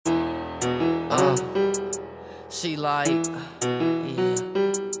She like, yeah.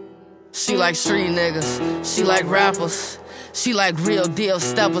 She like street niggas, she like rappers. She like real deal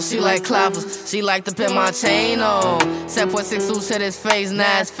steppers, she like clappers. She like to put my chain on. 7.6 suits hit his face,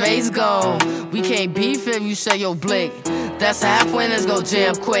 now his face gone. We can't beef if you show your blick. That's a half when it's go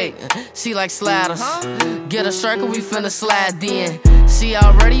jam quick. She like sliders, get a shirt 'cause we finna slide in. She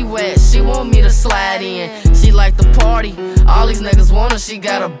already wet, she want me to slide in. She like to party, all these niggas want her. She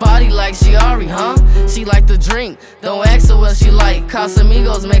got a body like Yardie, huh? She like to drink, don't ask her what she like.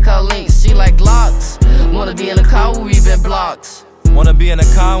 Casamigos make her links, she like Glocks. Wanna be in the car where we been blocked. Wanna be in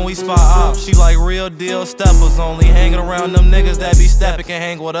the car when we spot off. She like real deal steppers, only hanging around them niggas that be stepping. Can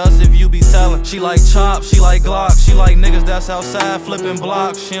hang with us if you be telling. She like chops, she like Glocks. She like niggas that's outside flipping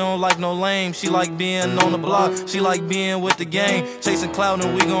blocks. She don't like no lame, she like being on the block. She like being with the gang, chasing clout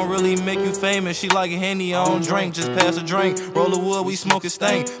and we gon' really make you famous. She like Henny, I don't drink, just pass a drink. Roll the wood, we smoking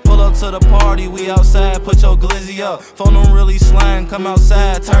stank. Pull up to the party, we outside, put your glizzy up. Phone them really slang, come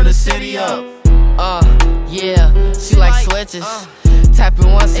outside, turn the city up. Yeah, she like switches. Tap it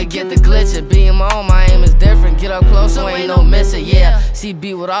once and get the glitching. Being my own, my aim is different. Get up close, so ain't no missing. Yeah, she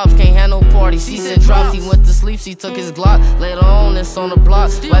beat with ops, can't have no party. She said drops, he went to sleep, she took his Glock. Later on, it's on the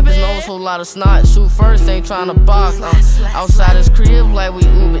block. Wipe his nose, whole lot of snot. Shoot first, ain't tryna box. Outside his crib, like we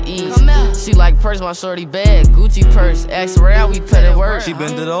Uber Eats. She like purse, my shorty bag, Gucci purse. Ask around, we put in work. She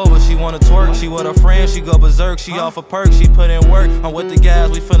bend it over, she wanna twerk. She with her friends, she go berserk. She off a perk, she put in work. I'm with the guys,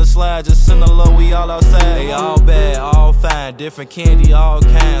 we finna slide. Just send the low, we all outside. They all bad, all fine, different candy, all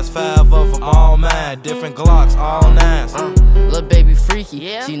kinds. 5 of them, all mine, different Glocks, all 9s. Lil' baby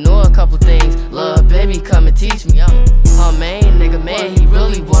freaky, she know a couple things. Lil' baby come and teach me. Her main nigga man, he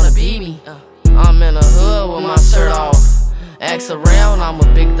really wanna beat me. I'm in the hood with my shirt off. Ask around, I'm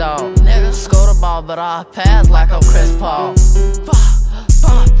a big dog. Score the ball, but I pass like I'm Chris Paul.